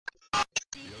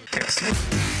We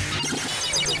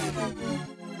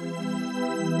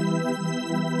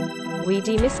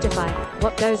demystify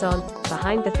what goes on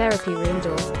behind the therapy room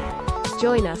door.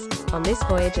 Join us on this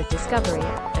voyage of discovery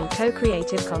and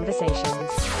co-creative conversations.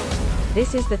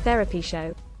 This is the Therapy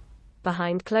Show,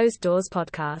 Behind Closed Doors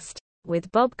podcast,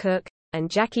 with Bob Cooke and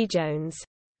Jacci Jones.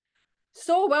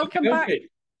 So welcome back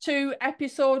to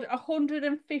episode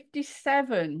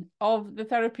 157 of the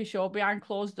Therapy Show Behind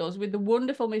Closed Doors with the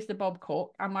wonderful Mr. Bob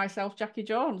Cooke and myself, Jacci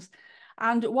Jones.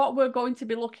 And what we're going to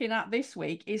be looking at this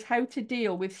week is how to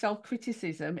deal with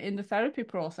self-criticism in the therapy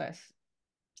process.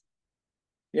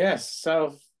 Yes,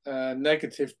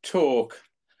 negative talk.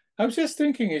 I was just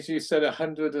thinking, as you said,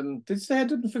 100 and did you say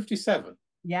 157?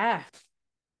 Yeah.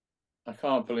 I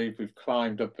can't believe we've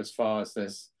climbed up as far as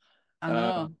this. I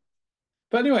know.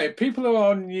 But anyway, people who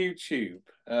are on YouTube,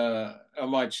 on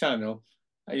my channel,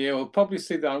 you'll probably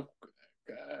see that I'm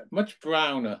much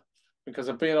browner because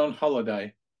I've been on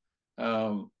holiday.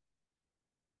 I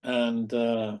hope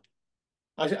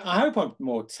I'm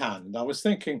more tanned. I was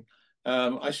thinking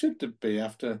I should be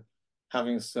after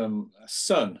having some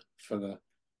sun for the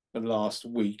last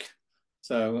week.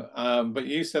 So, but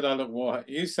you said I look more.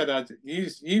 You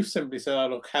simply said I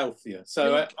look healthier.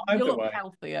 So you look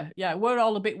healthier. Yeah, we're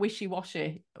all a bit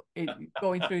wishy-washy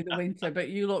going through the winter, but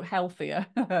you look healthier.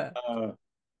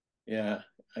 Yeah.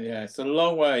 It's a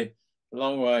long way.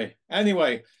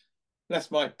 Anyway,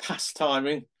 that's my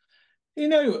pastiming.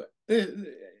 It's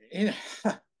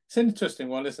an interesting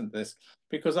one, isn't this?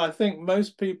 Because I think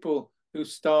most people who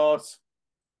start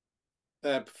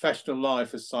their professional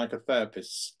life as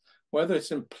psychotherapists, whether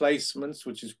it's in placements,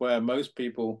 which is where most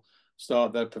people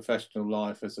start their professional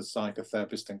life as a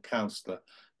psychotherapist and counsellor,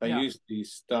 they usually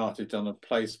started on a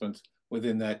placement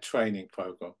within their training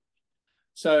program.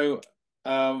 So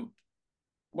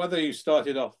whether you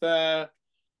started off there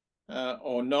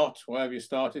or not, wherever you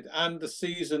started, and the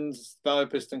seasoned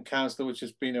therapist and counsellor, which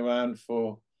has been around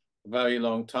for a very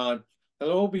long time,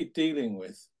 they'll all be dealing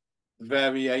with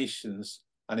variations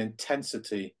and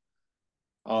intensity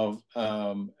of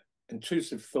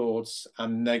intrusive thoughts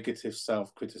and negative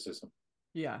self-criticism.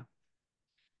 Yeah.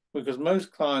 Because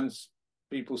most clients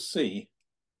people see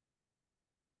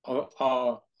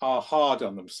are hard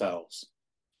on themselves.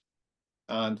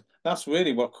 And that's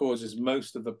really what causes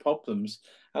most of the problems.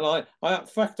 And I in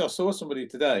fact, I saw somebody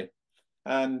today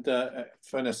and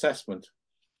for an assessment.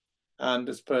 And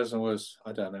this person was,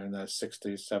 I don't know, in their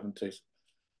 60s, 70s.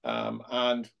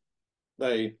 And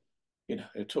they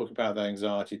talk about their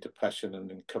anxiety, depression, and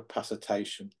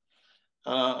incapacitation.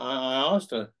 I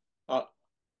asked her, are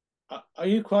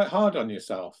you quite hard on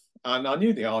yourself? And I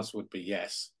knew the answer would be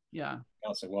yes. Yeah. The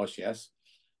answer was yes.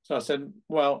 So I said,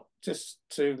 well, just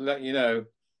to let you know,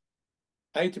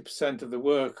 80% of the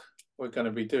work we're going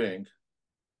to be doing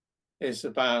is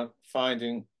about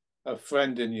finding a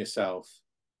friend in yourself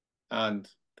and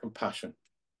compassion.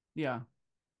 Yeah.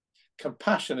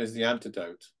 Compassion is the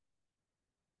antidote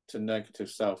to negative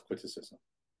self-criticism.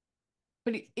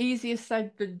 But it's easier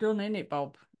said than done, isn't it,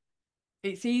 Bob?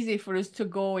 It's easy for us to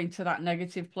go into that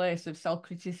negative place of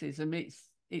self-criticism.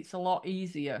 It's a lot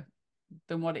easier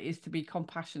than what it is to be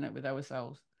compassionate with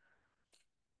ourselves.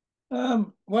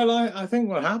 Well, I think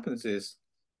what happens is,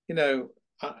 the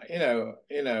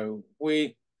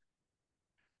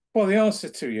answer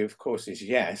to you, of course, is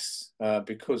yes,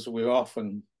 because we're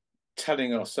often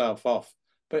telling ourselves off.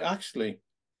 But actually,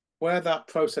 where that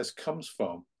process comes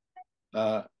from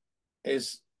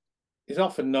is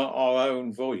often not our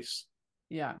own voice.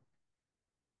 Yeah.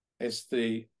 It's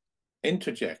the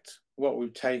interject, what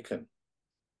we've taken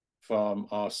from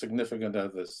our significant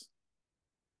others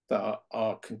that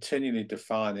are continually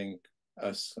defining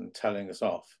us and telling us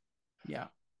off. Yeah.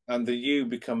 And the you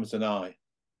becomes an I.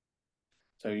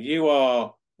 So you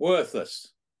are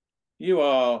worthless. You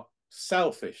are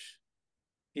selfish.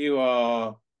 You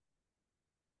are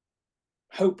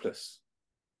hopeless.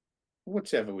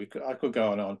 Whichever I could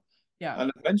go on. Yeah.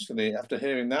 And eventually, after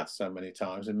hearing that so many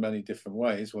times in many different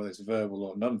ways, whether it's verbal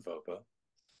or non-verbal,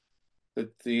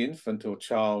 that the infant or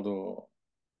child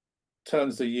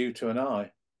turns the you to an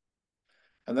I.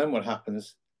 And then what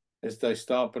happens is they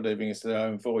start believing it's their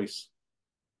own voice.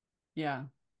 Yeah.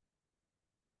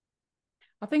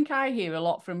 I think I hear a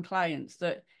lot from clients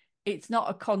that it's not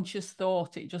a conscious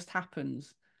thought, it just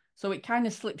happens. So it kind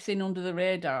of slips in under the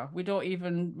radar. We don't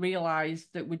even realise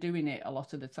that we're doing it a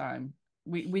lot of the time.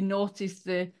 We notice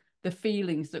the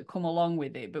feelings that come along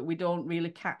with it, but we don't really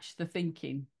catch the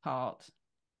thinking part.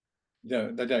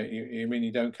 No, they don't. You mean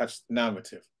you don't catch the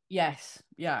narrative? Yes,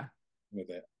 yeah.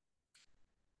 With it.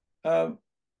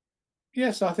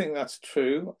 Yes, I think that's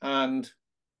true. And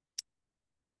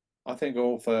I think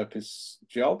all therapists'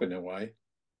 job, in a way,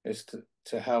 is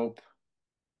to help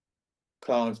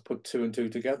clients put two and two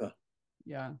together.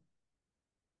 Yeah.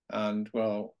 And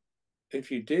well,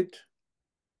 if you did,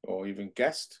 or even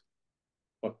guessed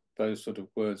what those sort of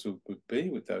words would be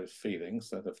with those feelings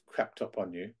that have crept up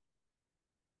on you,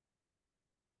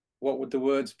 what would the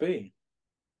words be?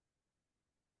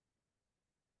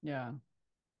 Yeah.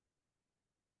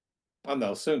 And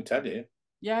they'll soon tell you.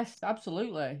 Yes,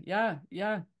 absolutely. Yeah,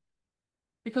 yeah.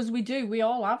 Because we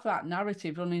all have that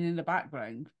narrative running in the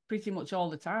background pretty much all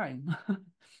the time.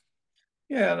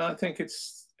 Yeah, and I think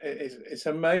it's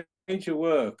a major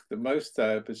work that most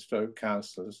therapists, stroke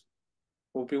counsellors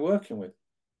will be working with.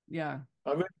 Yeah.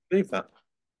 I really believe that.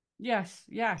 Yes,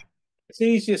 yeah. It's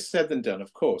easier said than done,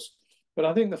 of course, but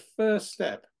I think the first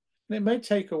step, and it may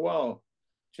take a while,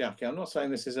 Jackie, I'm not saying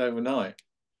this is overnight,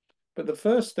 but the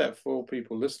first step for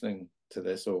people listening to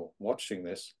this or watching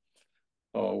this,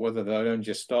 or whether they're only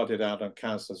just started out on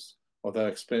counsellors or they're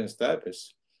experienced therapists,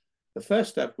 the first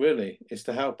step really is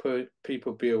to help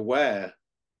people be aware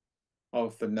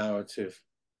of the narrative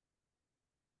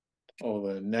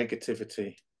or the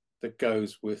negativity that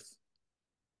goes with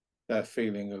their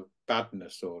feeling of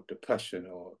badness or depression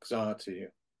or anxiety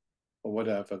or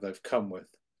whatever they've come with.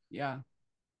 Yeah.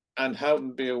 And help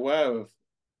them be aware of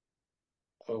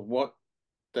what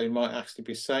they might actually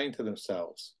be saying to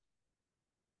themselves,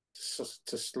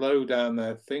 to slow down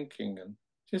their thinking and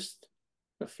just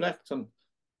reflect on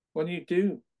when you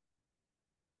do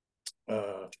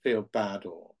feel bad,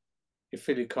 or you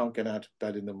feel you can't get out of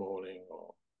bed in the morning,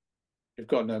 or you've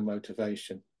got no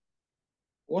motivation.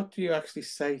 What do you actually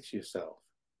say to yourself?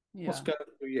 What's Yeah.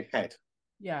 going through your head?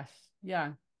 Yes. Yeah.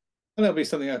 And there'll be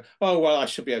something like, oh, well, I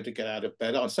should be able to get out of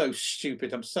bed. I'm so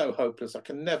stupid. I'm so hopeless. I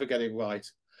can never get it right.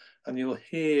 And you'll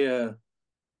hear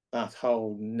that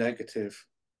whole negative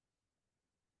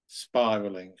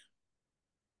spiraling.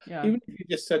 Yeah. Even if you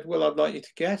just said, well, I'd like you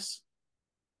to guess.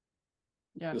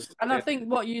 Yeah. Just, And I think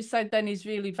what you said then is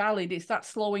really valid. It's that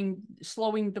slowing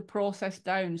the process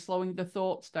down, slowing the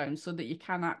thoughts down so that you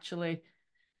can actually,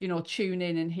 tune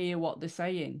in and hear what they're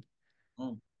saying.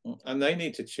 and they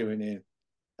need to tune in,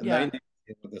 and they Yeah. need to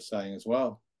hear what they're saying as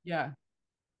well, Yeah.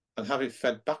 and have it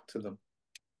fed back to them.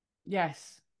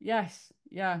 Yes. Yes.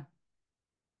 Yeah.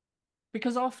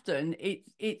 Because often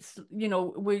it's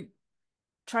we're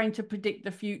trying to predict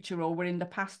the future, or we're in the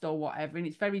past or whatever, and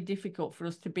it's very difficult for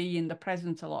us to be in the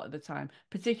present a lot of the time,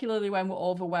 particularly when we're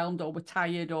overwhelmed or we're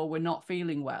tired or we're not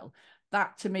feeling well.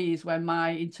 That to me is when my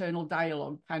internal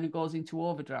dialogue kind of goes into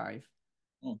overdrive.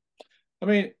 I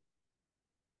mean,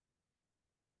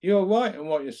 you're right in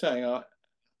what you're saying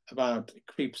about it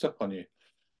creeps up on you.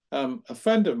 A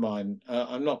friend of mine,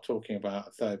 I'm not talking about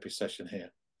a therapy session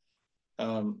here,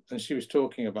 and she was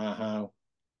talking about how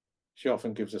she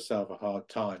often gives herself a hard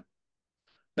time.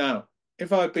 Now,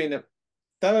 if I'd been a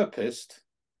therapist,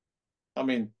 I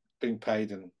mean, being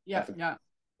paid and Yeah, everything, yeah,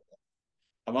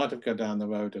 I might have gone down the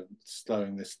road of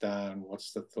slowing this down.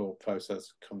 What's the thought process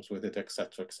that comes with it,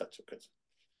 etc., etc.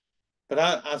 But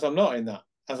as I'm not in that,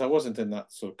 as I wasn't in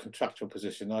that sort of contractual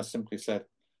position, I simply said,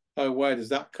 "Oh, where does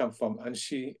that come from?" And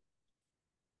she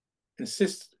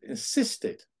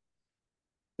insisted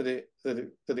that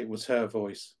it was her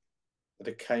voice, that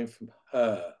it came from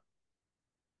her.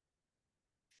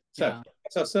 So, yeah,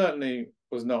 as I certainly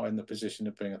was not in the position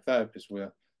of being a therapist,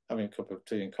 we're having a cup of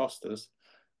tea and Costas.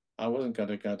 I wasn't going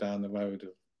to go down the road of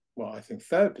what I think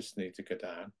therapists need to go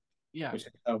down, yeah, which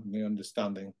is helping me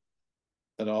understanding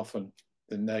that often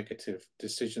the negative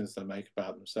decisions they make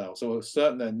about themselves, or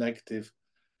certain their negative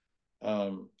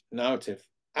narrative,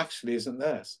 actually isn't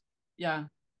theirs. yeah.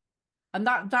 And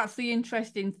that's the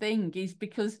interesting thing, is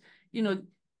because,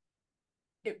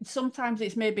 sometimes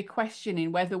it's maybe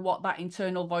questioning whether what that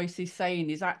internal voice is saying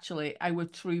is actually our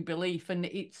true belief, and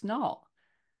it's not.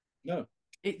 No,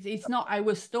 It's not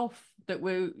our stuff that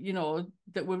we're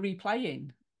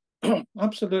replaying.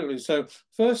 absolutely. So,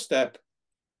 first step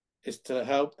is to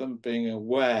help them being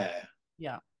aware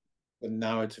Yeah, the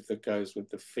narrative that goes with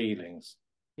the feelings.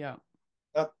 yeah,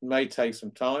 That may take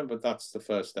some time, but that's the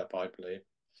first step, I believe.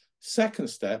 Second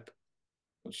step,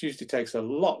 which usually takes a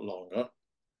lot longer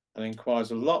and requires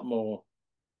a lot more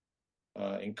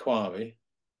inquiry,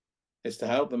 is to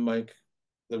help them make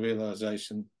the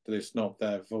realization that it's not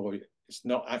their voice, it's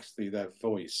not actually their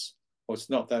voice, or it's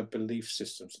not their belief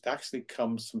systems. It actually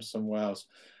comes from somewhere else.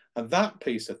 And that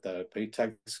piece of therapy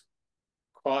takes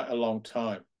quite a long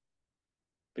time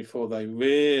before they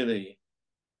really,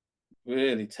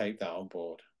 really take that on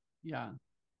board. yeah,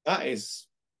 That is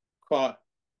quite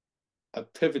a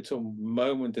pivotal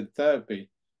moment in therapy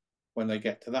when they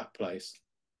get to that place.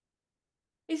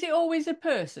 Is it always a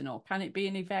person, or can it be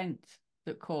an event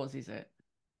that causes it?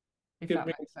 If that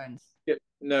makes sense. Yeah,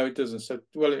 no, it doesn't. So,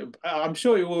 well, I'm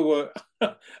sure it will work.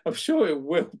 I'm sure it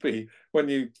will be when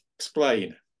you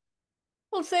explain.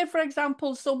 Well, say for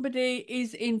example, somebody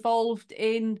is involved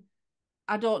in,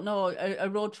 I don't know, a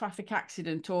road traffic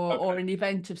accident or an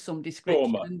event of some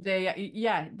description, Trauma.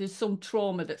 and there's some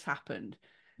trauma that's happened.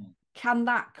 Can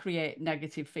that create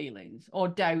negative feelings or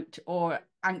doubt or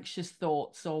anxious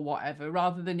thoughts or whatever,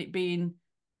 rather than it being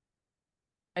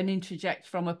an interject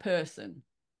from a person?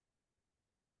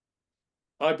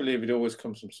 I believe it always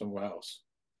comes from somewhere else.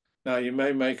 Now, you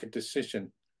may make a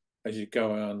decision as you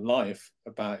go on life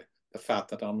about the fact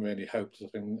that I'm really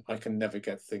hopeless and I can never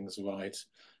get things right.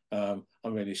 I'm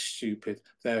really stupid.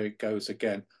 There it goes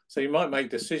again. So you might make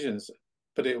decisions,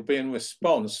 but it'll be in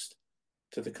response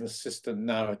to the consistent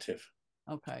narrative.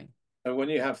 Okay. And when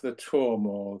you have the trauma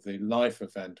or the life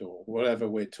event or whatever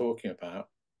we're talking about,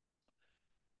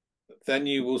 then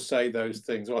you will say those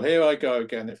things. Well, here I go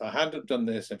again. If I hadn't done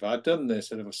this, if I'd done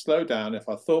this, and if I slowed down, if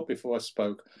I thought before I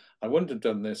spoke, I wouldn't have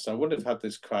done this. I wouldn't have had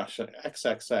this crash at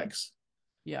XXX.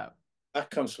 Yeah. That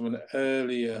comes from an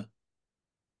earlier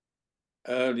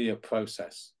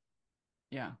process.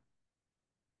 Yeah.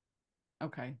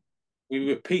 Okay. We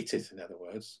repeat it, in other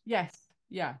words. Yes.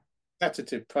 Yeah.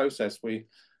 Repetitive process we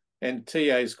in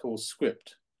TAs called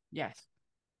script. Yes.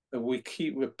 That we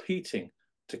keep repeating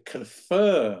to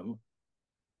confirm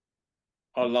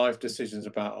our life decisions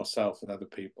about ourselves and other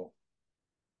people.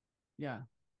 Yeah.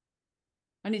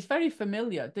 And it's very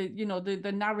familiar.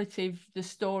 The narrative, the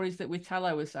stories that we tell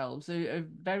ourselves are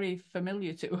very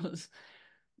familiar to us.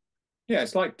 Yeah,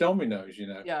 it's like dominoes,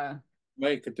 Yeah.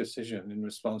 Make a decision in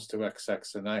response to X,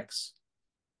 X, and X.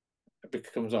 It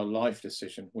becomes our life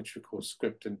decision, which we call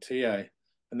script and TA.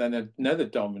 And then another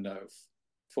domino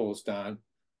falls down.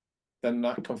 Then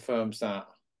that confirms that.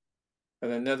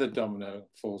 And another domino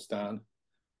falls down.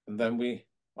 And then we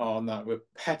are on that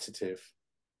repetitive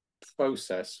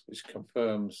process, which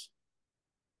confirms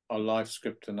our life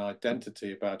script and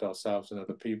identity about ourselves and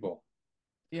other people.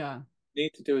 Yeah. What we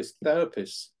need to do as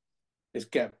therapists is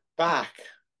get back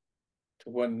to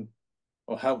when,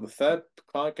 or help the third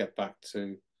client get back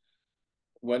to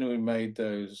when we made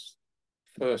those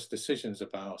first decisions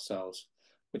about ourselves,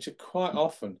 which are quite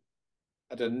often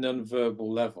at a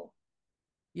non-verbal level.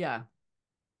 Yeah.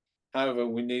 However,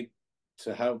 we need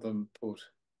to help them put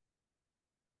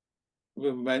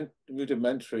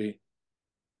rudimentary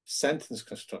sentence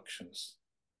constructions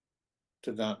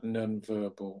to that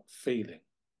non-verbal feeling.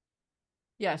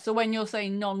 Yeah. So when you're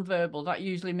saying non-verbal, that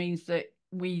usually means that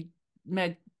we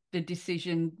made the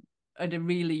decision at a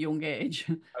really young age.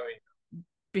 I mean,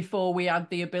 before we had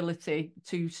the ability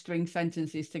to string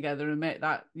sentences together and make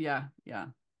that. Yeah. Yeah.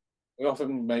 We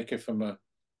often make it from a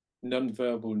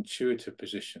non-verbal intuitive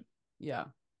position. Yeah.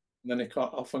 And then it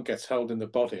often gets held in the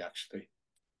body, actually.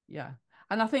 Yeah.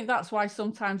 And I think that's why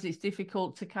sometimes it's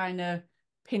difficult to kind of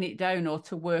pin it down or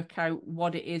to work out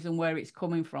what it is and where it's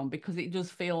coming from, because it does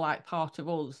feel like part of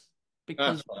us.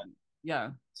 Because, that's right.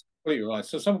 Yeah. Completely right.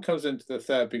 So someone comes into the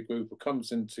therapy group or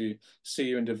comes in to see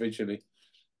you individually,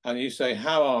 and you say,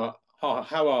 how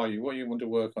are you? What do you want to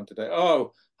work on today?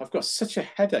 Oh, I've got such a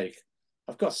headache.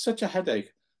 I've got such a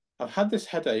headache. I've had this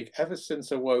headache ever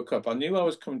since I woke up. I knew I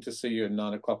was coming to see you at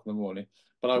 9 o'clock in the morning,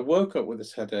 but I woke up with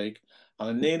this headache and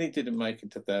I nearly didn't make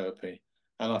it to therapy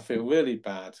and I feel really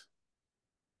bad.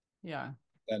 Yeah.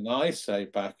 Then I say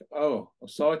back, oh, I'm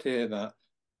sorry to hear that.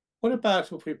 What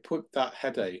about if we put that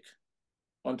headache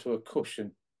onto a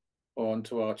cushion or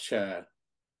onto our chair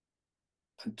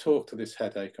and talk to this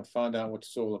headache and find out what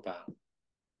it's all about?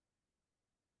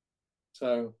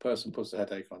 So a person puts the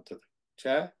headache onto the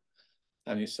chair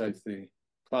and you say to the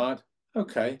client,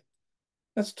 okay,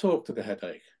 let's talk to the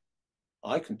headache.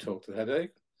 I can talk to the headache,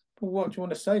 but what do you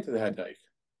want to say to the headache?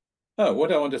 Oh,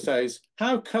 what I want to say is,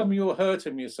 how come you're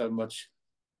hurting me so much?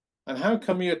 And how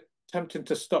come you're attempting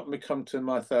to stop me come to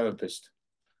my therapist?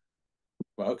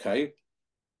 Well, okay,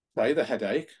 say the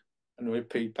headache and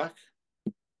repeat back.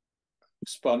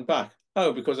 Respond back.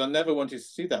 Oh, because I never wanted to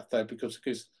see that therapist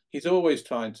because he's always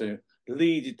trying to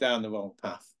lead you down the wrong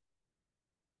path.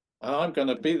 And I'm going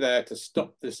to be there to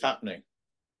stop this happening.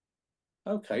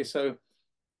 Okay, so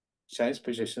change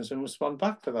positions and respond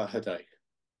back to that headache.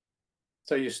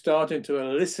 So you're starting to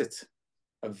elicit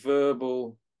a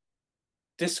verbal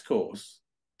discourse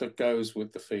that goes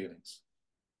with the feelings.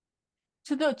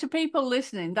 To people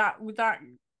listening, that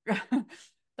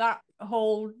that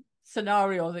whole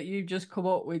scenario that you've just come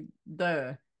up with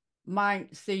there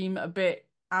might seem a bit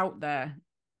out there.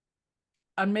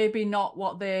 and maybe not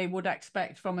what they would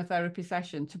expect from a therapy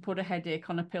session, to put a headache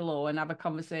on a pillow and have a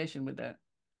conversation with it?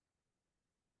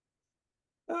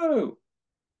 Oh,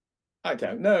 I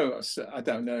don't know. I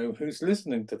don't know who's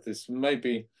listening to this.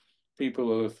 Maybe people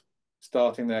who are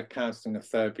starting their counselling and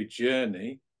therapy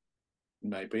journey,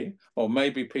 maybe, or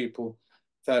maybe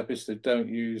therapists that don't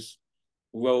use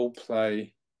role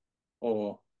play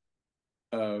or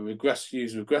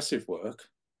use regressive work.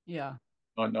 Yeah.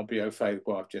 Might not be au fait with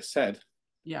what I've just said.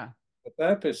 Yeah. The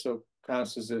therapists or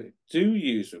counsellors that do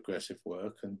use regressive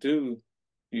work and do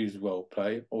use role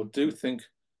play or do think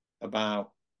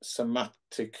about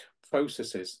somatic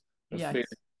processes of Yes.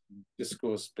 feeling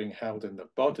discourse being held in the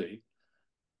body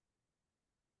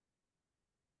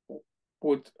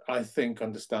would, I think,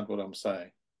 understand what I'm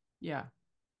saying. Yeah.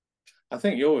 I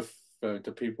think you're referring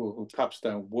to people who perhaps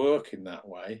don't work in that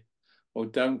way or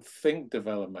don't think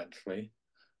developmentally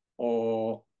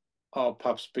or are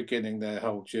perhaps beginning their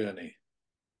whole journey.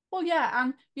 Well, yeah,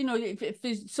 and you know, if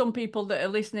there's some people that are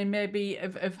listening, maybe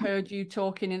have heard you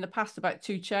talking in the past about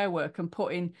two-chair work and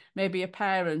putting maybe a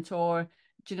parent, or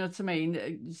do you know what I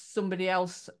mean, somebody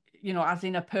else, you know, as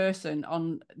in a person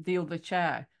on the other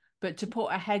chair, but to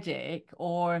put a headache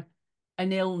or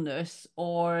an illness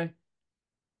or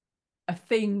a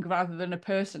thing rather than a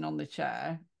person on the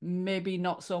chair, maybe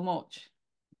not so much.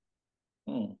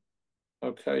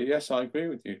 Okay, yes, I agree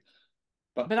with you.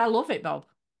 But I love it, Bob.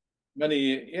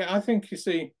 Yeah, I think, you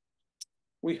see,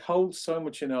 we hold so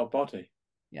much in our body.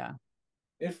 Yeah.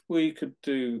 If we could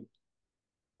do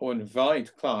or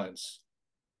invite clients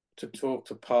to talk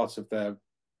to parts of their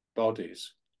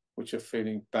bodies which are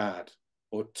feeling bad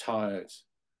or tired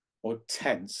or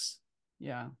tense,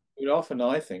 Yeah. we'd often,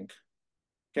 I think,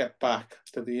 get back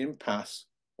to the impasse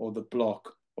or the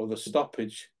block or the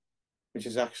stoppage, which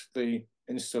is actually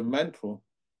instrumental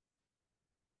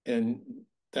in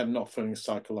them not feeling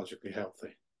psychologically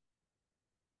healthy.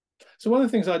 So one of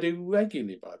the things I do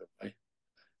regularly, by the way,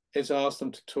 is ask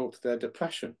them to talk to their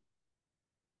depression,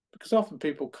 because often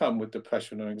people come with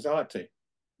depression or anxiety.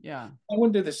 Yeah. I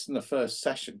wouldn't do this in the first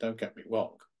session, don't get me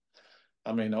wrong.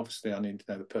 I mean, obviously I need to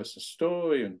know the person's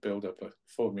story and build up a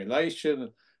formulation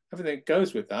and everything that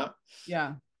goes with that.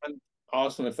 Yeah. And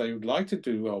ask them if they would like to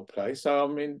do role play. So, I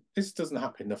mean, this doesn't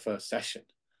happen in the first session.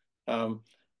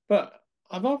 But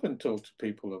I've often talked to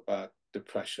people about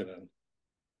depression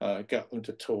and get them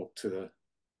to talk to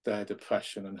their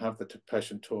depression and have the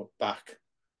depression talk back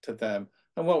to them.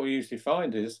 And what we usually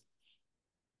find is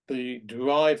the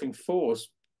driving force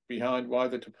behind why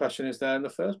the depression is there in the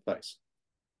first place.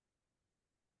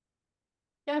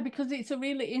 Yeah, because it's a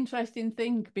really interesting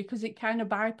thing, because it kind of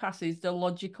bypasses the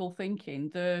logical thinking.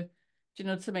 Do you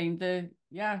know what I mean?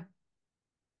 Yeah.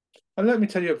 And let me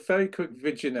tell you a very quick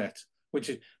vignette, which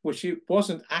it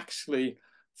wasn't actually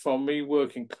from me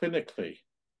working clinically,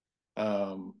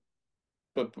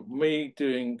 but me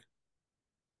doing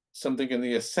something in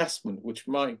the assessment, which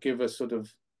might give a sort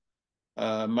of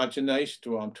imagination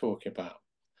to what I'm talking about.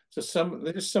 So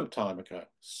some time ago,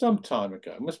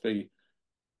 it must be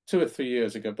 2 or 3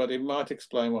 years ago, but it might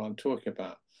explain what I'm talking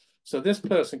about. So this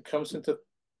person comes into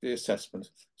the assessment.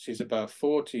 She's about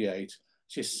 48.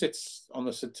 She sits on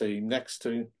the settee next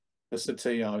to the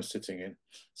settee I was sitting in.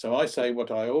 So I say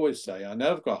what I always say. I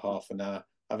know I've got half an hour.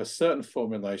 I have a certain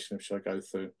formulation which I go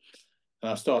through.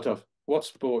 And I start off,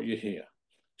 what's brought you here?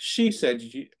 She said,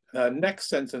 her next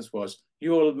sentence was,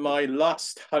 you're my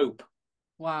last hope.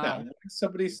 Wow. Now, when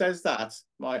somebody says that,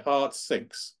 my heart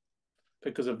sinks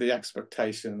because of the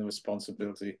expectation and the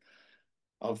responsibility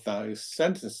of those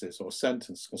sentences or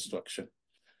sentence construction.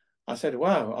 I said,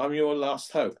 wow, I'm your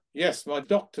last hope. Yes, my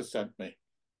doctor sent me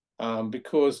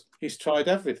because he's tried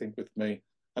everything with me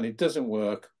and it doesn't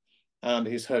work. And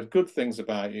he's heard good things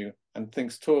about you and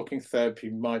thinks talking therapy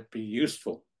might be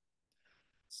useful.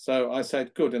 So I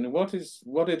said, good. And what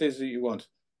it is that you want?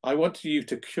 I want you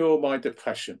to cure my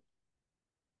depression.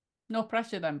 No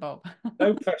pressure then, Bob.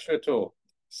 No pressure at all.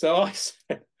 So I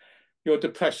said, your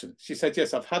depression. She said,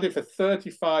 yes, I've had it for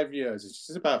 35 years.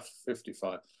 She's about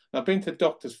 55. I've been to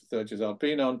doctors for 30 years. I've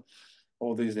been on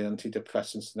all these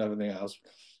antidepressants and everything else,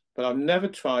 but I've never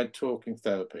tried talking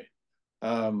therapy.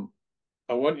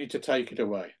 I want you to take it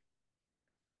away.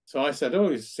 So I said, oh,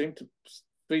 it seemed to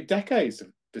be decades of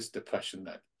this depression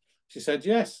then. She said,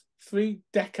 yes, 3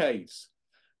 decades.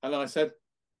 And I said,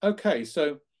 okay,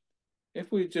 so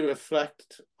if we do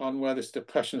reflect on where this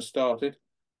depression started,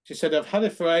 she said, I've had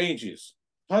it for ages.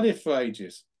 I've had it for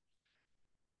ages.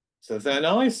 So then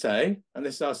I say, and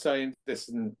this I say this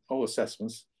in all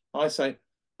assessments, I say,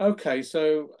 okay,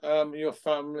 so your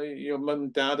family, your mum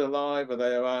and dad alive, are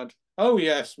they around? Oh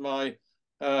yes, my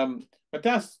My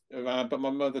dad's around, but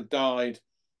my mother died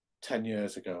 10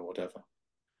 years ago or whatever.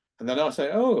 And then I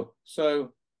say, oh,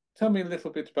 so tell me a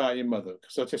little bit about your mother,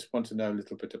 because I just want to know a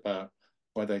little bit about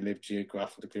where they live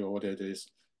geographically or what it is.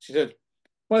 She said,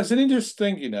 well, it's an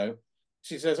interesting thing, you know.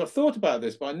 She says, I've thought about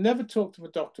this, but I never talked to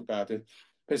a doctor about it.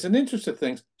 But it's an interesting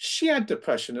thing. She had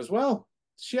depression as well.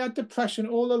 She had depression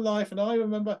all her life. And I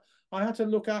remember I had to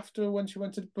look after her when she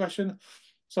went to depression.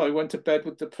 So I went to bed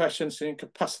with depression. She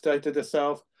incapacitated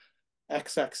herself.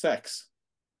 XXX.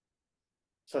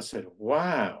 So I said,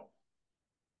 wow.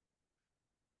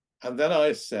 And then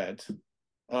I said,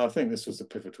 I think this was the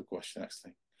pivotal question,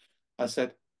 actually. I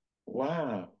said,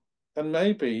 wow, then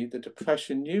maybe the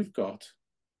depression you've got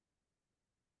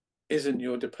isn't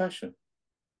your depression.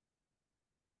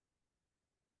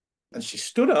 And she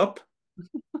stood up,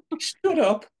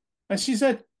 and she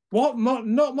said, what,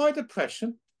 not my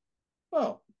depression?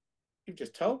 Well, you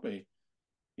just told me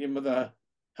your mother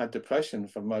had depression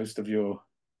for most of your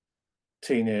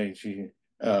teenage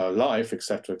life,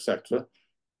 etc., etc.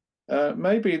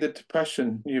 Maybe the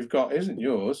depression you've got isn't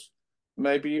yours.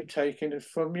 Maybe you've taken it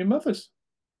from your mother's.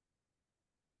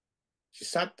 She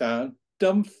sat down,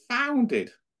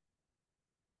 dumbfounded.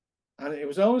 And it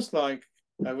was almost like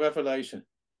a revelation.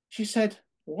 She said,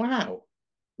 wow,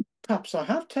 perhaps I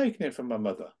have taken it from my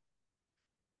mother.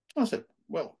 I said,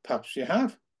 well, perhaps you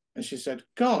have. And she said,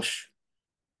 gosh,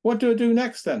 what do I do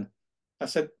next then? I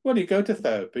said, well, you go to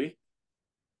therapy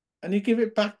and you give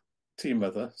it back to your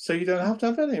mother so you don't have to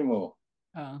have it anymore.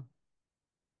 Oh.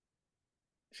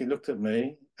 She looked at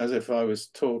me as if I was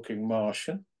talking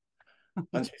Martian.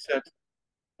 And she said,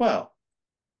 well,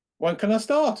 when can I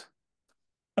start?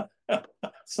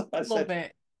 So I Love said,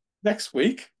 it. next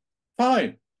week.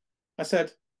 Fine. I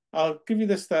said, I'll give you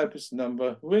this therapist's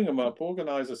number, ring them up,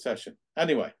 organize a session.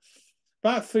 Anyway,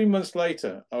 about 3 months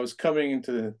later, I was coming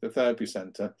into the therapy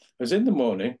center. It was in the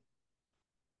morning,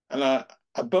 and I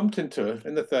bumped into her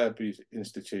in the therapy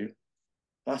institute.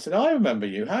 I said, I remember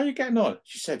you. How are you getting on?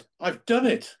 She said, I've done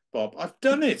it, Bob. I've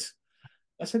done it.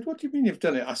 I said, what do you mean you've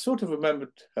done it? I sort of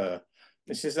remembered her.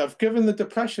 And she says, I've given the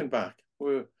depression back.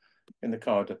 We were in the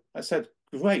corridor. I said,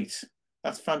 great.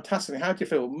 That's fantastic. How do you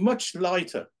feel? Much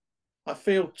lighter. I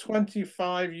feel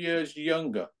 25 years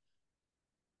younger.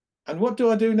 And what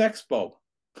do I do next, Bob?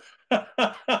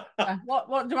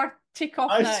 What do I tick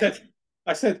off next?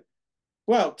 I said,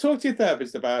 well, talk to your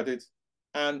therapist about it,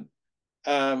 and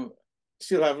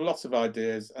she'll have lots of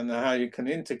ideas on how you can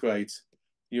integrate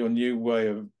your new way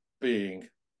of being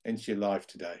into your life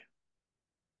today.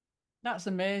 That's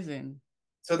amazing.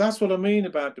 So that's what I mean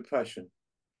about depression.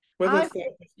 Whether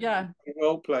yeah,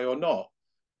 role play or not,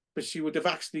 but she would have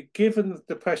actually given the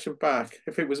depression back.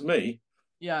 If it was me,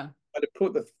 yeah, I'd have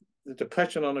put the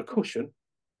depression on a cushion,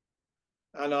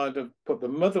 and I'd have put the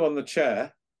mother on the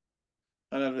chair,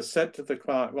 and I'd have said to the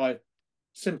client, right,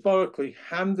 symbolically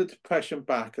hand the depression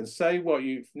back and say what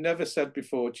you've never said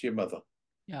before to your mother.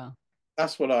 yeah.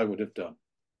 That's what I would have done.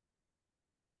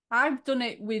 I've done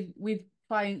it with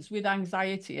clients with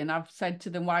anxiety, and I've said to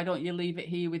them, why don't you leave it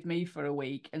here with me for a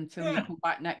week until you come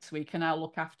back next week, and I'll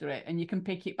look after it, and you can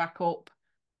pick it back up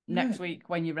next week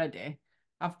when you're ready.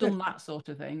 I've done that sort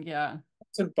of thing. Yeah.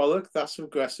 Symbolic, that's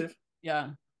aggressive.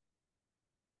 Yeah.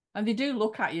 And they do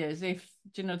look at you as if,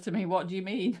 do you know what I mean? What do you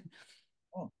mean?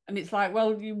 Oh. And it's like,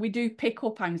 well, we do pick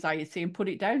up anxiety and put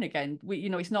it down again.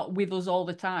 It's not with us all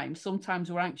the time.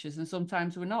 Sometimes we're anxious and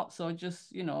sometimes we're not. So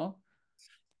just,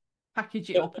 package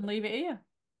it up and leave it here.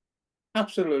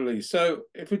 Absolutely. So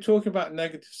if we're talking about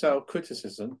negative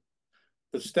self-criticism,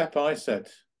 the step I said,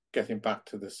 getting back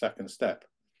to the second step,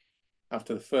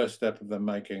 after the first step of them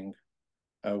making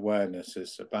awareness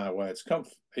is about where it's come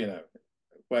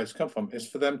from, is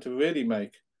for them to really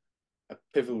make a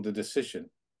pivotal decision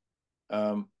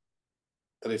that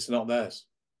it's not theirs.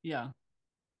 Yeah.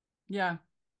 Yeah.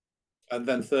 And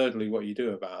then thirdly, what you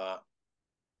do about that.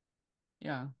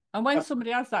 Yeah. And when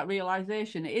somebody has that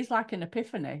realization, it is like an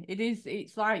epiphany.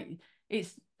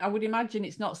 I would imagine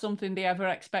it's not something they ever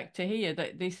expect to hear,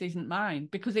 that this isn't mine,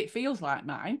 because it feels like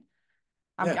mine.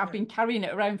 I've been carrying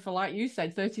it around for, like you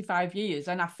said, 35 years,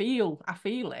 and I feel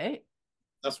it.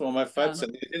 That's what my friend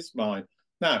said. It is mine.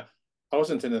 Now, I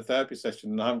wasn't in a therapy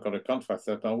session, and I haven't got a contract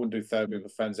therapy. I wouldn't do therapy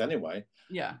with friends anyway.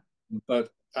 Yeah. So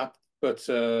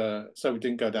we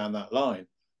didn't go down that line.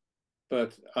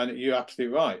 But you're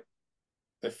absolutely right.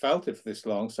 They felt it for this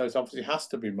long, so it obviously has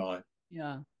to be mine.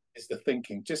 Yeah. It's the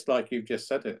thinking, just like you've just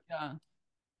said it. Yeah.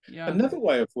 Yeah. Another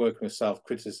way of working with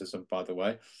self-criticism, by the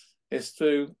way, is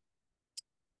through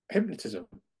hypnotism.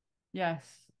 Yes.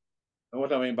 And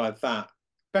what I mean by that,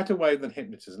 better way than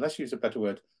hypnotism, let's use a better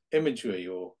word, imagery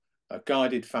or a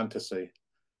guided fantasy.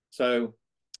 So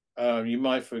you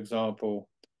might, for example,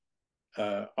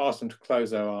 ask them to close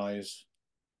their eyes,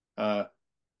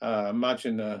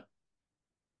 imagine the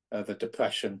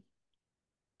depression,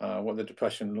 what the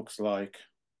depression looks like,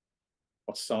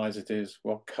 what size it is,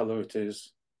 what color it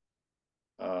is,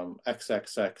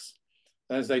 XXX.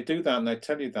 And as they do that and they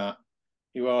tell you that,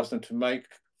 you ask them to make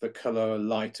the color a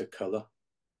lighter color.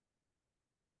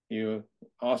 You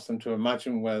ask them to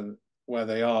imagine where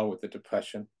they are with the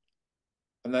depression.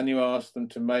 And then you ask them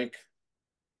to make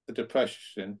the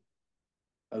depression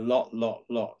a lot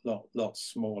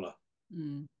smaller.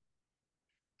 Mm.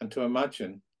 And to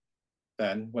imagine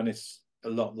then when it's a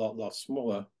lot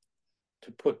smaller,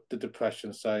 to put the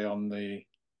depression, say, on the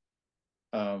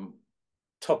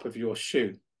top of your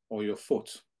shoe or your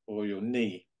foot or your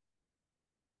knee,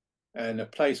 and a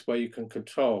place where you can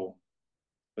control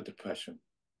the depression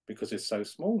because it's so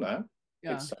small now.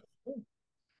 Yeah. It's so small.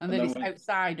 And then it's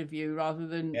outside of you rather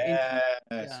than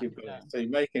So you're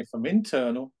making it from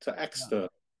internal to external,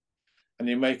 and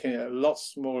you're making it a lot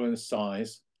smaller in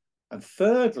size. And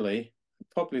thirdly,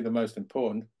 probably the most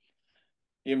important,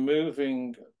 you're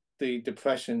moving the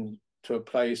depression to a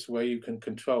place where you can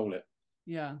control it.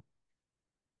 Yeah.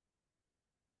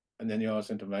 And then you ask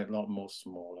them to make a lot more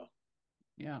smaller.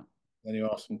 Yeah. Then you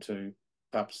ask them to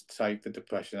perhaps take the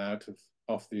depression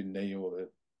off the knee or the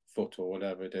foot or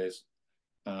whatever it is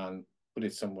and put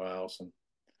it somewhere else. And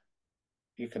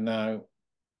you can now,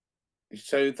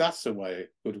 so that's a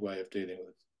good way of dealing with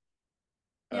it.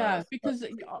 Yeah, because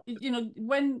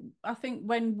when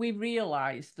we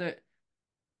realize that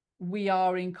we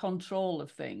are in control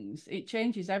of things, it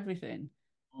changes everything.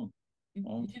 You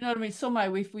know what I mean?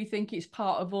 Somehow, if we think it's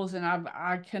part of us and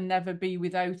I can never be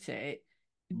without it,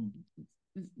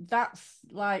 that's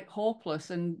like hopeless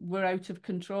and we're out of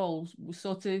control.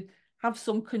 So to have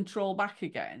some control back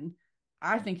again,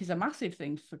 I think is a massive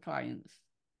thing for clients.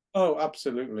 Oh,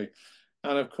 absolutely.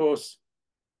 And of course,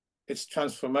 it's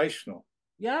transformational.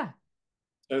 Yeah.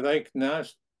 So they now,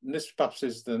 this perhaps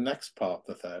is the next part of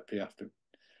the therapy after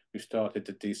we've started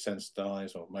to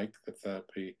desensitize or make the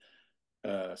therapy,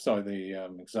 the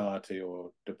anxiety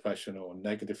or depression or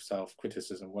negative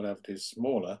self-criticism, whatever it is,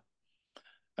 smaller.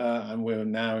 And we're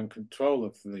now in control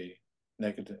of the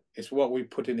negative. It's what we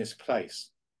put in its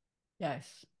place.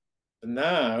 Yes. And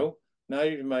now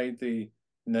you've made the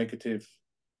negative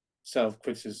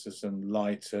self-criticism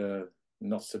lighter,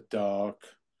 not so dark,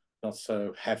 not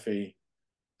so heavy.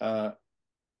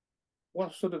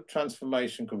 What sort of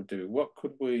transformation could we do? What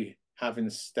could we have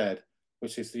instead,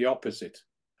 which is the opposite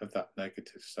of that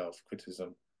negative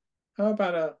self-criticism? How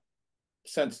about a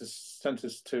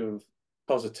sentence two of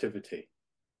positivity?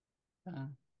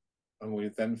 And we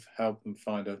then help them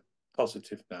find a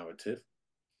positive narrative,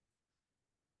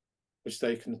 which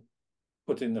they can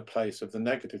put in the place of the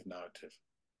negative narrative.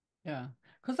 Yeah,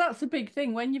 because that's the big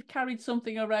thing. When you've carried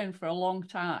something around for a long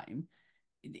time,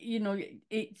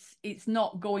 it's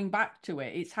not going back to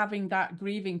it. It's having that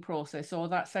grieving process or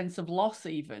that sense of loss,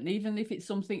 even if it's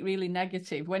something really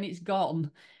negative. When it's gone,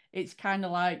 it's kind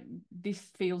of like, this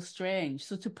feels strange.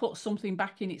 So to put something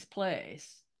back in its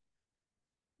place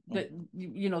that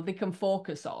they can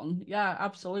focus on. Yeah,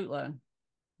 absolutely.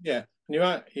 Yeah,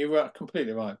 and you're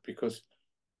completely right, because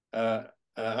I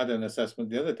had an assessment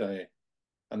the other day,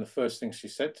 and the first thing she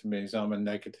said to me is, I'm a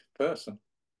negative person.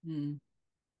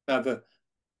 Now, the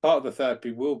part of the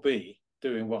therapy will be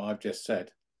doing what I've just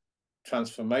said,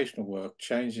 transformational work,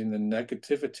 changing the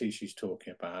negativity she's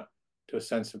talking about to a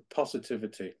sense of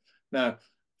positivity. Now,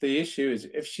 the issue is,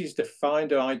 if she's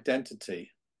defined her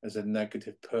identity as a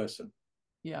negative person,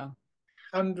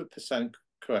 100%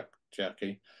 correct,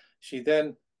 Jackie, she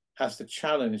then has the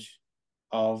challenge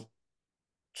of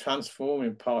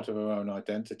transforming part of her own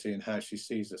identity and how she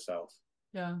sees herself.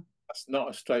 Yeah, that's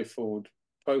not a straightforward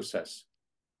process,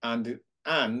 and it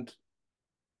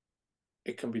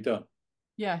can be done.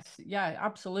 Yes, yeah,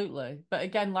 absolutely. But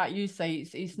again, like you say,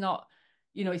 it's not,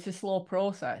 it's a slow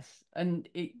process, and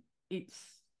it's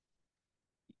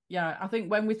I think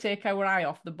when we take our eye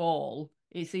off the ball,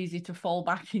 it's easy to fall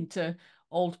back into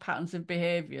old patterns of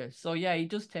behavior. So yeah, it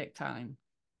does take time.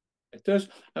 It does.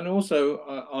 And also,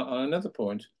 on another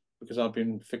point, because I've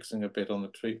been fixing a bit on the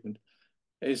treatment,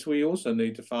 is we also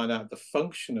need to find out the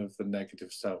function of the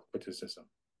negative self-criticism,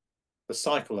 the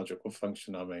psychological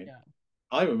function, I mean. Yeah.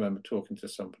 I remember talking to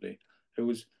somebody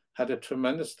who had a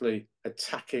tremendously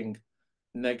attacking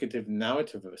negative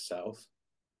narrative of herself,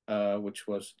 which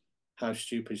was how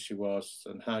stupid she was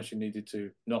and how she needed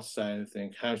to not say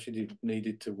anything, how she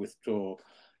needed to withdraw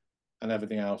and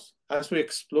everything else. As we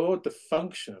explored the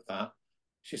function of that,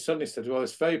 she suddenly said, well,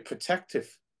 it's very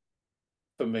protective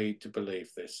for me to believe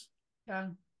this. Yeah.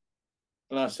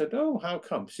 And I said, oh, how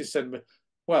come? She said,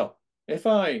 well, if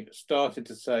I started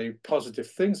to say positive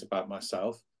things about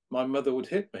myself, my mother would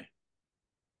hit me.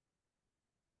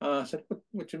 And I said,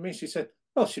 what do you mean? She said,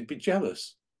 well, she'd be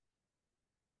jealous.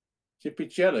 She'd be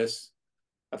jealous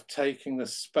of taking the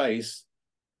space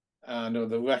and or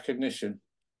the recognition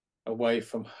away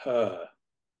from her,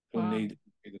 who Wow. needed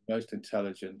to be the most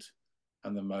intelligent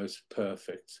and the most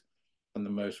perfect and the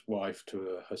most wife to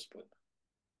her husband.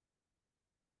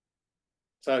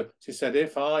 So she said,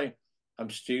 if I am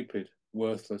stupid,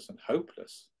 worthless, and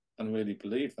hopeless, and really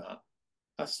believe that,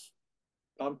 that's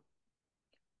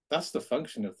the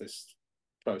function of this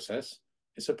process.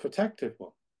 It's a protective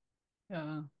one.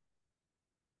 Yeah.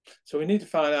 So we need to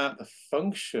find out the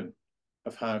function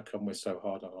of how come we're so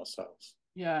hard on ourselves.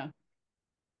 Yeah.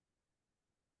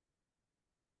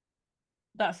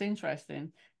 That's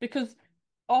interesting, because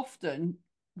often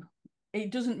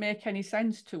it doesn't make any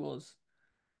sense to us.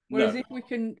 Whereas No. if we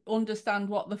can understand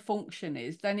what the function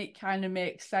is, then it kind of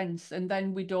makes sense. And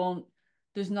then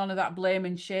there's none of that blame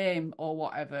and shame or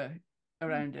whatever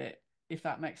around it, if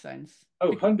that makes sense.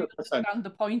 Oh, Because we 100%. understand the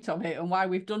point of it and why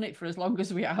we've done it for as long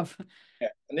as we have. Yeah.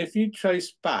 And if you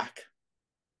trace back,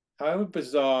 however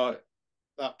bizarre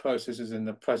that process is in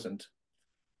the present,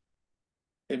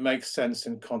 it makes sense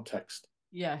in context.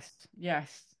 Yes,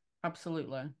 yes,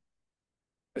 absolutely.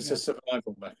 It's Yeah. a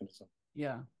survival mechanism.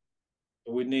 Yeah.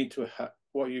 We need to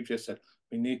what you just said.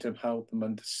 We need to help them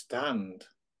understand.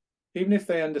 Even if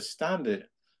they understand it,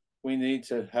 we need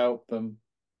to help them.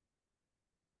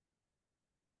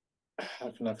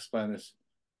 How can I explain this?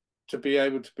 To be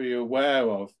able to be aware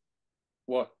of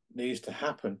what needs to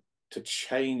happen to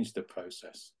change the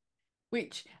process.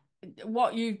 Which,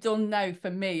 what you've done now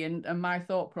for me and my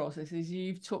thought process is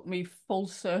you've took me full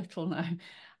circle now.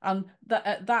 And that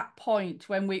at that point,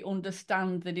 when we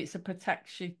understand that it's a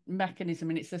protection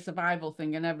mechanism and it's a survival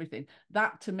thing and everything,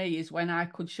 that to me is when I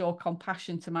could show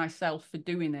compassion to myself for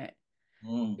doing it.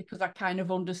 Because I kind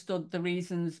of understood the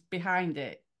reasons behind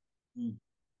it.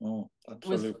 Oh, Was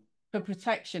absolutely. for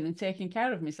protection and taking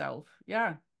care of myself.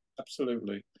 Yeah.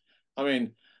 Absolutely. I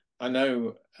mean, I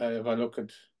know if I look at,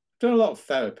 I've done a lot of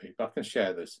therapy, but I can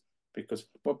share this because,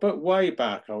 but way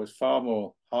back, I was far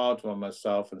more hard on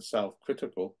myself and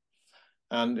self-critical.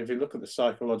 And if you look at the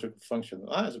psychological function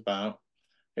that is about,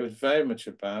 it was very much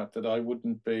about that I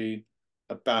wouldn't be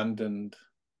abandoned,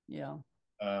 Yeah.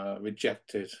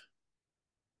 rejected.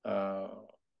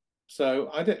 So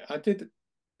I did,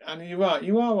 and you're right,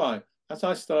 you are right. As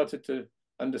I started to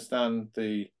understand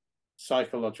the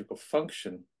psychological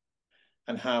function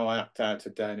and how I act out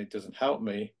today and it doesn't help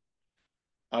me,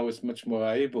 I was much more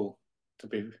able to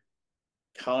be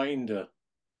kinder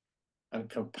and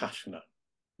compassionate.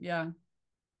 Yeah.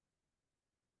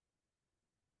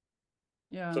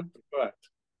 Yeah. So correct.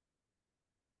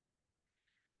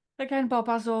 Again, Bob,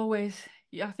 as always,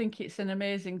 yeah, I think it's an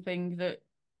amazing thing that,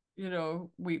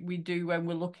 we do when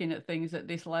we're looking at things at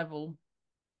this level.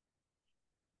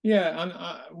 Yeah, and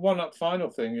one final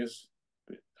thing is,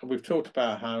 we've talked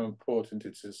about how important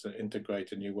it is to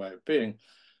integrate a new way of being,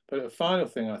 but the final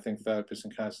thing I think therapists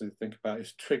and counselors think about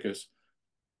is triggers.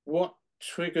 What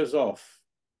triggers off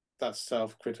that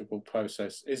self-critical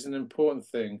process is an important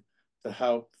thing to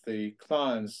help the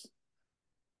clients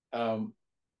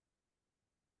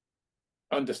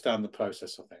understand the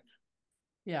process, I think.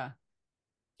 Yeah.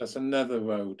 That's another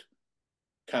road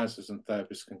counsellors and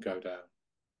therapists can go down.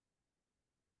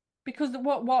 Because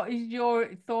what is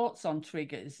your thoughts on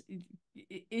triggers?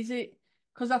 Is it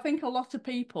because I think a lot of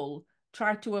people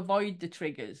try to avoid the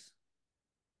triggers.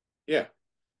 Yeah.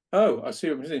 Oh, I see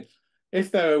what you're saying.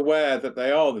 If they're aware that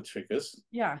they are the triggers,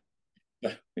 Yeah.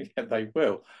 yeah, they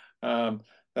will.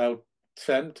 They'll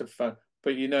tend to find,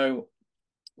 but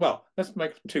well, let's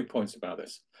make 2 points about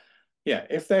this. Yeah,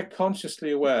 if they're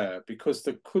consciously aware, because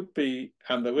there could be,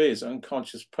 and there is,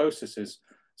 unconscious processes,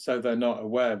 so they're not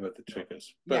aware of the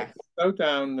triggers. But Yes. go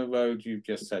down the road you've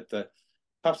just said, that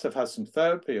perhaps they've had some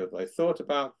therapy, or they thought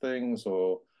about things,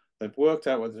 or they've worked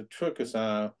out what the triggers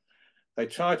are. They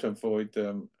try to avoid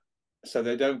them, so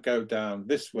they don't go down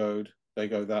this road, they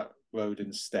go that road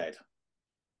instead.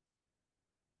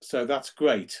 So that's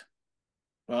great,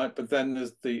 right? But then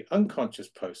there's the unconscious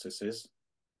processes,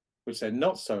 which they're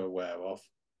not so aware of,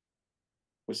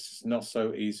 which is not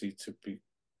so easy to be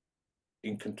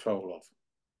in control of.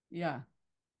 Yeah.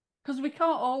 Because we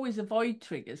can't always avoid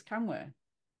triggers, can we?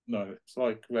 No, it's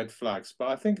like red flags, but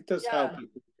I think it does help Yeah. if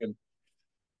we can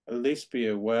at least be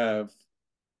aware of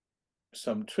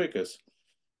some triggers.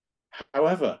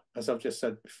 However, as I've just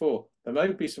said before, there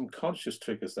may be some conscious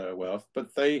triggers they're aware of,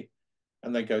 but they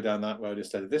and they go down that road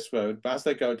instead of this road. But as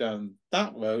they go down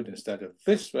that road instead of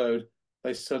this road,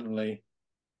 they suddenly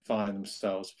find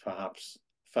themselves perhaps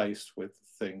faced with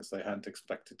things they hadn't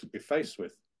expected to be faced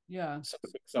with. Yeah. So,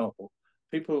 for example,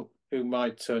 people who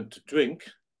might turn to drink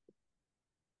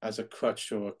as a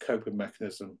crutch or a coping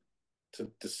mechanism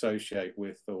to dissociate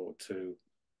with or to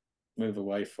move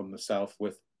away from the self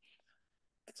with.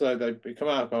 So they become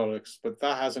alcoholics, but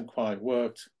that hasn't quite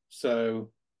worked.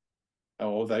 So,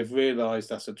 or they've realized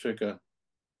that's a trigger.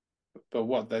 But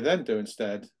what they then do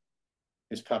instead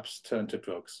is perhaps turn to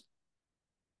drugs.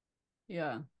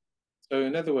 Yeah. So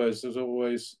in other words, there's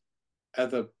always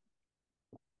other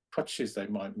crutches they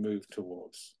might move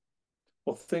towards,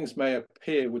 or things may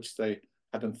appear which they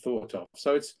hadn't thought of.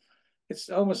 So it's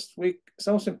almost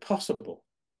impossible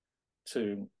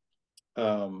to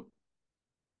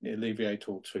alleviate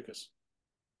all triggers.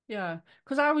 Yeah,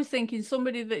 because I was thinking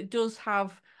somebody that does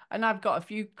have, and I've got a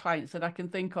few clients that I can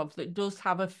think of that does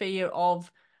have a fear of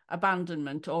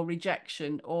abandonment or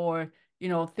rejection or, you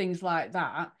know, things like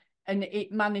that. And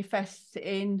it manifests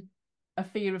in a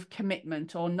fear of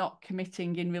commitment or not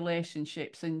committing in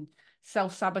relationships and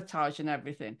self-sabotage and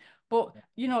everything. But,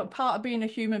 you know, part of being a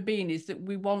human being is that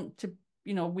we want to,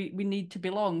 you know, we need to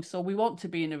belong. So we want to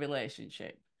be in a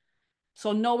relationship.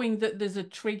 So knowing that there's a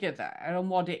trigger there and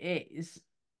what it is,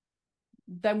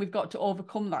 then we've got to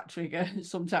overcome that trigger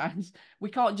sometimes. We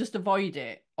can't just avoid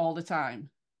it all the time.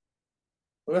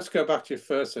 Well, let's go back to your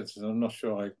first sentence. I'm not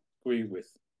sure I agree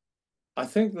with. I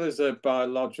think there's a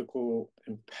biological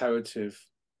imperative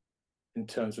in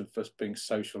terms of us being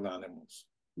social animals.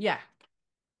 Yeah.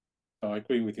 So I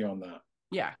agree with you on that.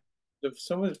 Yeah. If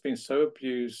someone's been so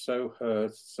abused, so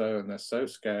hurt, and they're so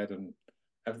scared and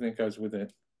everything goes with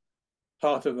it,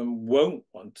 part of them won't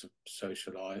want to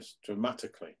socialize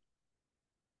dramatically.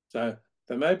 So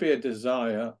there may be a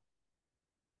desire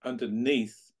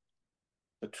underneath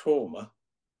the trauma,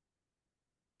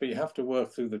 but you have to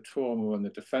work through the trauma and the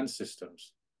defense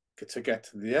systems to get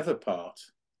to the other part,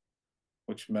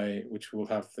 which will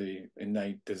have the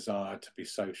innate desire to be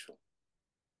social.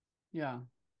 Yeah.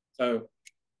 So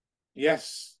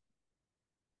yes,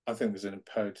 I think there's an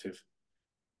imperative,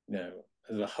 you know,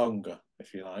 there's a hunger,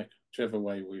 if you like, whichever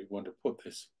way we want to put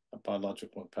this, a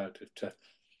biological imperative to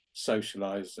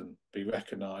socialize and be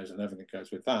recognized and everything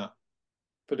goes with that.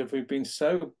 But if we've been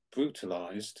so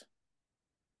brutalized,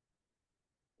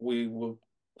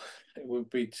 it would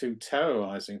be too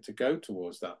terrorizing to go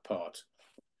towards that part.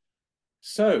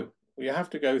 So we have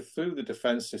to go through the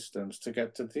defense systems to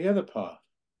get to the other part.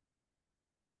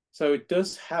 So it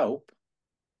does help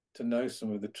to know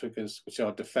some of the triggers, which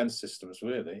are defense systems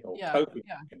really, or coping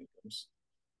mechanisms,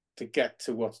 to get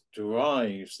to what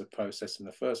drives the process in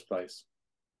the first place.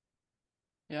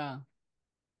 Yeah.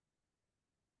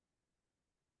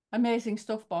 Amazing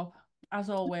stuff, Bob, as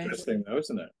always. Interesting though,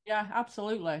 isn't it? Yeah,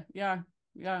 absolutely. Yeah.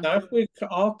 Yeah. Now, if we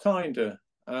are kinder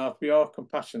and if we are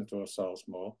compassionate to ourselves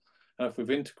more, and if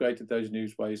we've integrated those new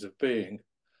ways of being,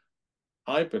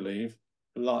 I believe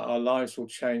our lives will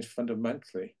change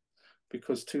fundamentally,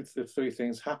 because 2 to 3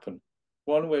 things happen.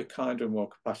 One, we're kinder and more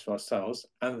compassionate to ourselves,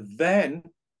 and then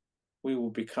we will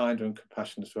be kinder and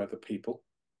compassionate to other people.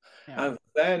 Yeah. And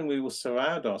then we will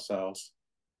surround ourselves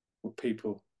with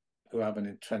people who have an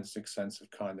intrinsic sense of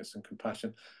kindness and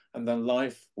compassion, and then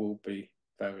life will be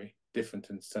very different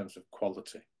in terms of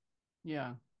quality.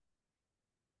 Yeah.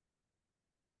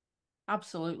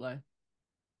 Absolutely.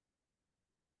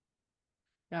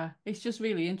 Yeah, it's just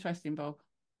really interesting, Bob.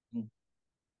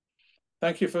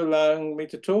 Thank you for allowing me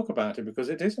to talk about it, because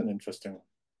it is an interesting one.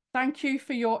 Thank you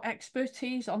for your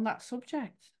expertise on that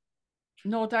subject.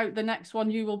 No doubt the next one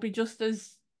you will be just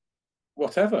as...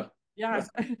 Whatever. Yeah.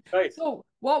 So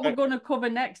what we're going to cover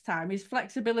next time is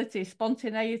flexibility,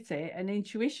 spontaneity and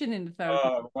intuition in the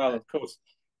therapy. Well, of course,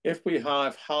 if we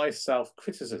have high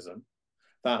self-criticism,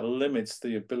 that limits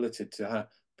the ability to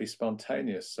be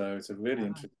spontaneous. So it's a really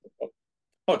interesting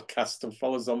podcast that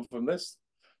follows on from this.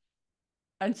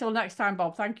 Until next time,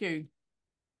 Bob. Thank you.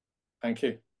 Thank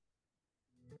you.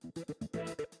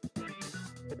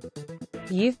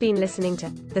 You've been listening to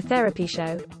The Therapy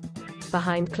Show,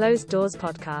 Behind Closed Doors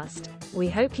podcast. We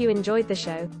hope you enjoyed the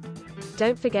show.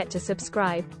 Don't forget to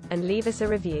subscribe and leave us a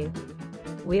review.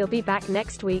 We'll be back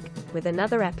next week with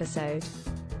another episode.